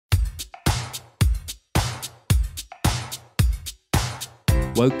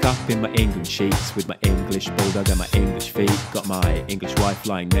Woke up in my England sheets with my English bulldog and my English feet. Got my English wife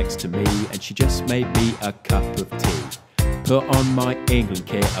lying next to me, and she just made me a cup of tea. Put on my England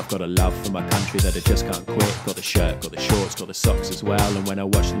kit, I've got a love for my country that I just can't quit. Got the shirt, got the shorts, got the socks as well. And when I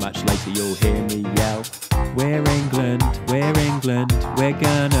watch the match later, you'll hear me yell, we're England, we're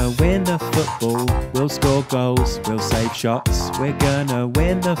gonna win the football. We'll score goals, we'll save shots, we're gonna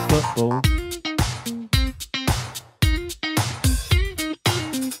win the football.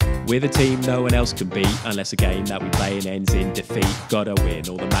 We're the team no one else can beat, unless a game that we play and ends in defeat. Gotta win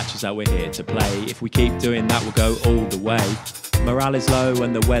all the matches that we're here to play. If we keep doing that, we'll go all the way. Morale is low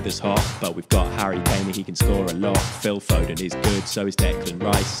and the weather's hot, but we've got Harry Kane and he can score a lot. Phil Foden is good, so is Declan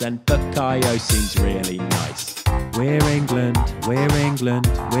Rice, and Bukayo seems really nice. We're England,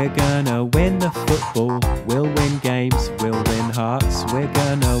 we're gonna win the football. We'll win games, we'll win hearts, we're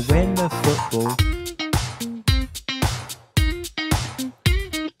gonna win the football.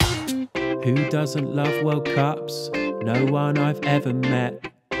 Who doesn't love World Cups? No one I've ever met.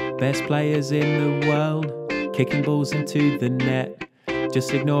 Best players in the world, kicking balls into the net.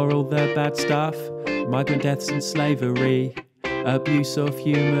 Just ignore all the bad stuff, migrant deaths and slavery, abuse of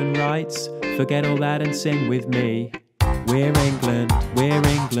human rights. Forget all that and sing with me. We're England, we're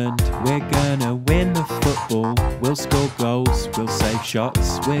gonna win the football. We'll score goals, we'll save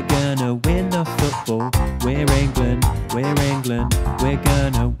shots, we're gonna win the football. We're England, we're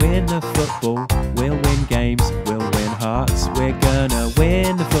gonna win the football. We'll win games, we'll win hearts, we're gonna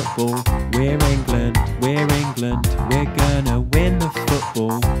win the football. We're England, we're gonna win the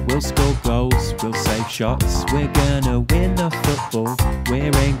football. We'll score goals, we'll save shots, we're gonna win the football.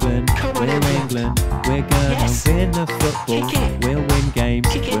 We're England, we're gonna win the football. We'll win games,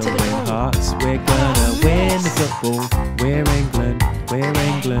 we'll win hearts, we're gonna win the football. We're England, we're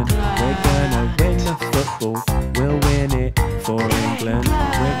gonna win the football. We'll win it for England,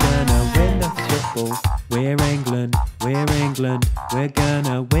 we're gonna win the football. We're England, we're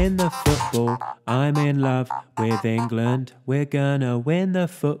gonna win the football. I'm in love with England, we're gonna win the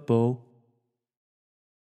football.